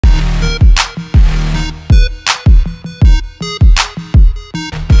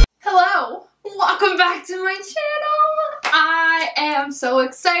my channel. I am so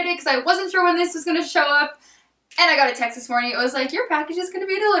excited because I wasn't sure when this was going to show up, and I got a text this morning. It was like, your package is going to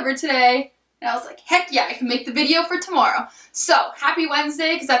be delivered today. And I was like, heck yeah, I can make the video for tomorrow. So, happy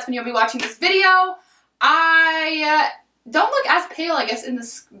Wednesday, because that's when you'll be watching this video. I don't look as pale, I guess, in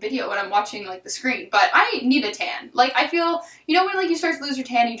this video when I'm watching, like, the screen, but I need a tan. Like, I feel, you know when, like, you start to lose your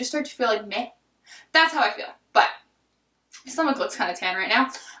tan and you just start to feel like meh? That's how I feel, but my stomach looks kind of tan right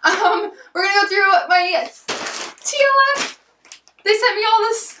now. We're gonna go through my TLF. They sent me all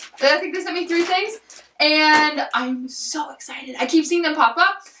this. I think they sent me 3 things, and I'm so excited. I keep seeing them pop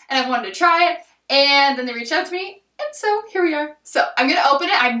up, and I wanted to try it, and then they reached out to me, and so here we are. So I'm gonna open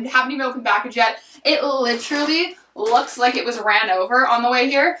it. I haven't even opened the package yet. It literally looks like it was ran over on the way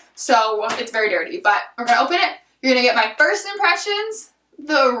here, so it's very dirty, but we're gonna open it. You're gonna get my first impressions,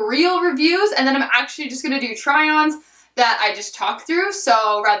 the real reviews, and then I'm actually just gonna do try-ons that I just talk through.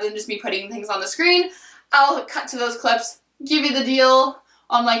 So rather than just me putting things on the screen, I'll cut to those clips, give you the deal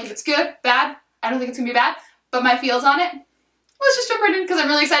on like if it's good, bad. I don't think it's gonna be bad, but my feels on it. Let's just jump right in because I'm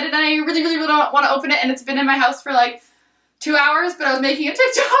really excited and I really don't want to open it, and it's been in my house for like 2 hours, but I was making a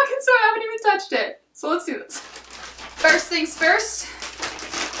TikTok and so I haven't even touched it. So let's do this. First things first.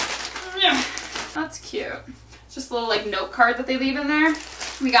 Yeah, that's cute. It's just a little like note card that they leave in there.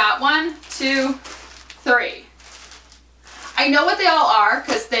 We got 1, 2, 3. I know what they all are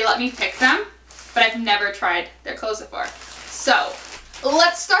because they let me pick them, but I've never tried their clothes before. So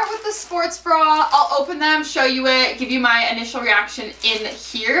let's start with the sports bra. I'll open them, show you it, give you my initial reaction in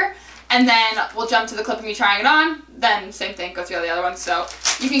here, and then we'll jump to the clip of me trying it on. Then same thing, go through all the other ones so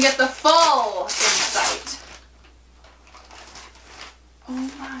you can get the full insight.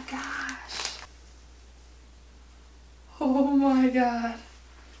 Oh my gosh. Oh my god.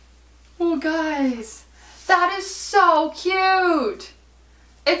 Oh guys, that is so cute.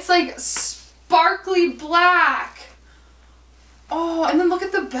 It's like sparkly black. Oh, and then look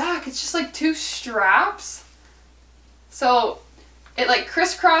at the back. It's just like 2 straps. So it like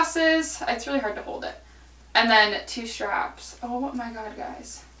crisscrosses. It's really hard to hold it. And then 2 straps. Oh my god,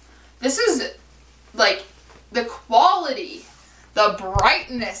 guys. This is like the quality, the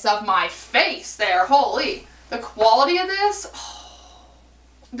brightness of my face there. Holy. The quality of this. Oh.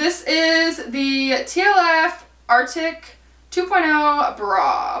 This is the TLF Arctic 2.0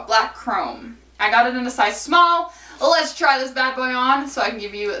 bra, black chrome. I got it in a size small. Let's try this bad boy on so I can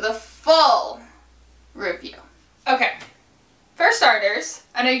give you the full review. Okay, for starters,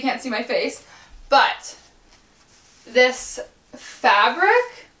 I know you can't see my face, but this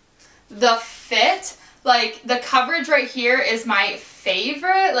fabric, the fit, like the coverage right here is my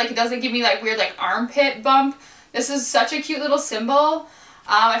favorite. Like it doesn't give me like weird like armpit bump. This is such a cute little symbol.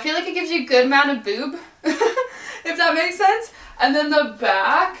 I feel like it gives you a good amount of boob, if that makes sense. And then the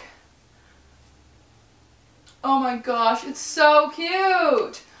back, oh my gosh, it's so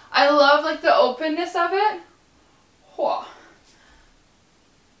cute. I love like the openness of it. Whoa.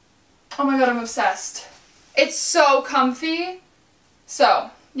 Oh my god, I'm obsessed. It's so comfy. So,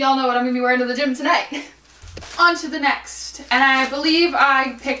 y'all know what I'm going to be wearing to the gym tonight. On to the next. And I believe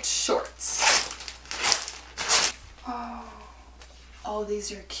I picked shorts. Oh,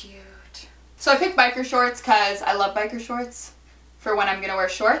 these are cute. So I picked biker shorts because I love biker shorts for when I'm going to wear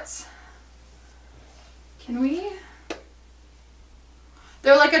shorts. Can we?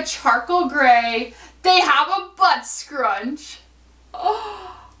 They're like a charcoal gray. They have a butt scrunch.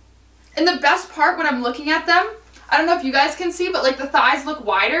 Oh. And the best part when I'm looking at them, I don't know if you guys can see, but like the thighs look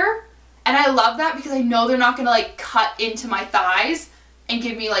wider. And I love that because I know they're not going to like cut into my thighs and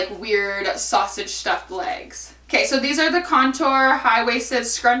give me like weird sausage stuffed legs. Okay, so these are the contour high-waisted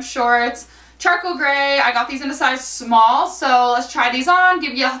scrunch shorts. Charcoal gray. I got these in a size small, so let's try these on,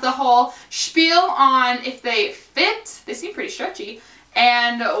 give you the whole spiel on if they fit. They seem pretty stretchy,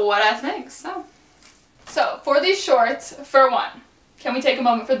 and what I think. So for these shorts, for one, can we take a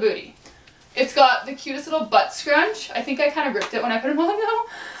moment for the booty? It's got the cutest little butt scrunch. I think I kind of ripped it when I put them on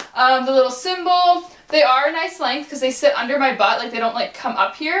though. The little symbol. They are a nice length because they sit under my butt, like they don't like come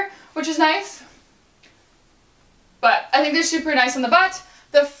up here, which is nice. But I think they're super nice on the butt.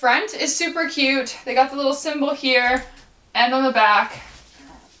 The front is super cute. They got the little symbol here and on the back.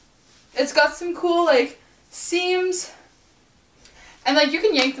 It's got some cool like seams. And like you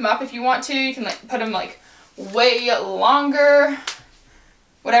can yank them up if you want to. You can like put them like way longer.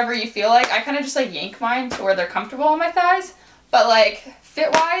 Whatever you feel like. I kind of just like yank mine to where they're comfortable on my thighs. But like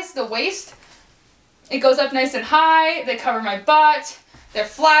fit wise, the waist, it goes up nice and high. They cover my butt. They're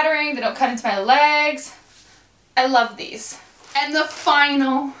flattering. They don't cut into my legs. I love these. And the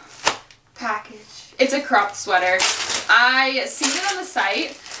final package. It's a cropped sweater. I seen it on the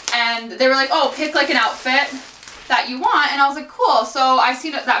site and they were like, oh, pick like an outfit that you want, and I was like, cool. So I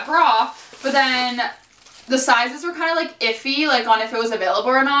seen that bra, but then the sizes were kind of like iffy, like on if it was available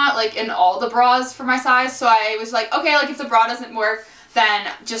or not, like in all the bras for my size. So I was like, okay, like if the bra doesn't work,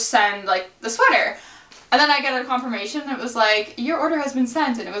 then just send like the sweater. And then I get a confirmation, and it was like, your order has been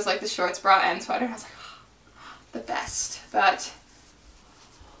sent, and it was like the shorts, bra, and sweater, and I was like, oh, the best. But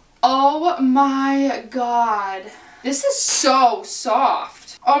oh my god, this is so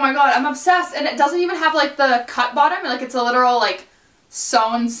soft. Oh my god, I'm obsessed. And it doesn't even have like the cut bottom, like it's a literal like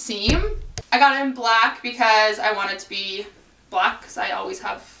sewn seam. I got it in black because I want it to be black because I always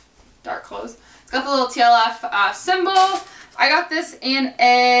have dark clothes. It's got the little TLF symbol. I got this in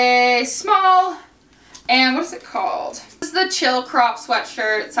a small, and what is it called? This is the chill crop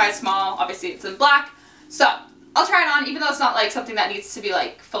sweatshirt, size small. Obviously it's in black. So I'll try it on, even though it's not like something that needs to be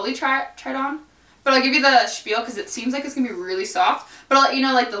like fully tried on. But I'll give you the spiel because it seems like it's gonna be really soft. But I'll let you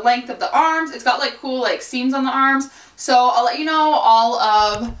know like the length of the arms. It's got like cool like seams on the arms. So I'll let you know all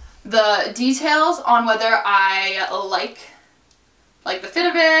of the details on whether I like the fit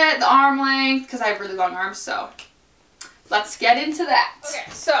of it, the arm length, because I have really long arms. So let's get into that.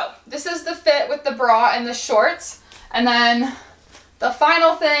 Okay, so this is the fit with the bra and the shorts. And then the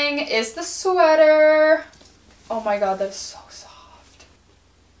final thing is the sweater. Oh my god, that's so soft.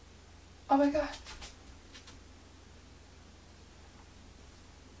 Oh my god.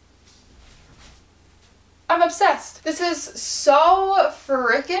 I'm obsessed. This is so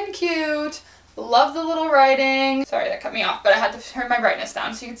freaking cute. Love the little writing. Sorry, that cut me off, but I had to turn my brightness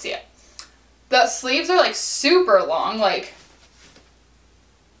down so you can see it. The sleeves are like super long, like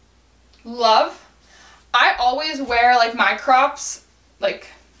love. I always wear like my crops like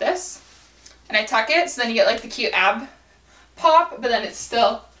this, and I tuck it so then you get like the cute ab pop, but then it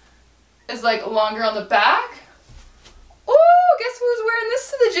still is like longer on the back. Oh, guess who's wearing this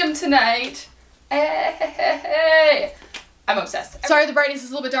to the gym tonight? Hey. I'm obsessed. Sorry, the brightness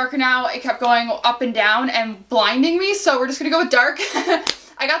is a little bit darker now. It kept going up and down and blinding me, so we're just gonna go with dark.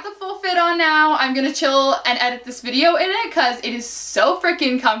 I got the full fit on now. I'm gonna chill and edit this video in it because it is so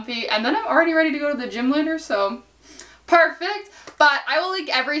freaking comfy, and then I'm already ready to go to the gym later, so perfect. But I will link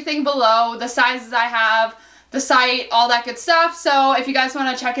everything below, the sizes I have, the site, all that good stuff. So if you guys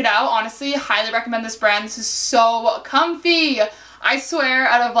want to check it out, honestly, highly recommend this brand. This is so comfy. I swear,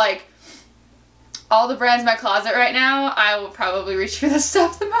 out of like all the brands in my closet right now, I will probably reach for this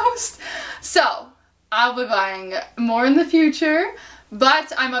stuff the most. So I'll be buying more in the future,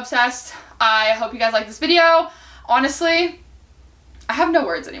 but I'm obsessed. I hope you guys like this video. Honestly, I have no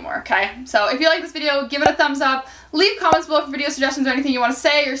words anymore, okay? So if you like this video, give it a thumbs up. Leave comments below for video suggestions or anything you want to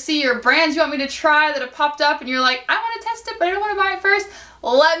say or see, or brands you want me to try that have popped up and you're like, I want to test it but I don't want to buy it first.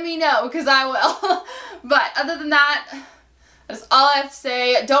 Let me know, because I will. But other than that, that's all I have to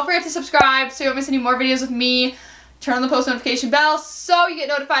say. Don't forget to subscribe so you don't miss any more videos with me. Turn on the post notification bell so you get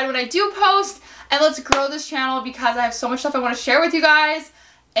notified when I do post. And let's grow this channel because I have so much stuff I want to share with you guys.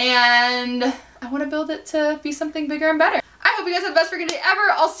 And I want to build it to be something bigger and better. I hope you guys have the best freaking day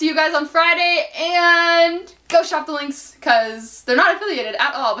ever. I'll see you guys on Friday. And go shop the links because they're not affiliated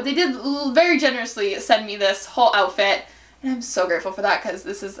at all. But they did very generously send me this whole outfit. And I'm so grateful for that because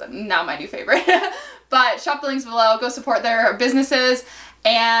this is now my new favorite. But shop the links below, go support their businesses,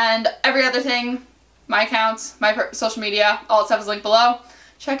 and every other thing, my accounts, my social media, all that stuff is linked below.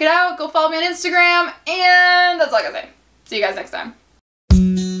 Check it out, go follow me on Instagram, and that's all I gotta say. See you guys next time.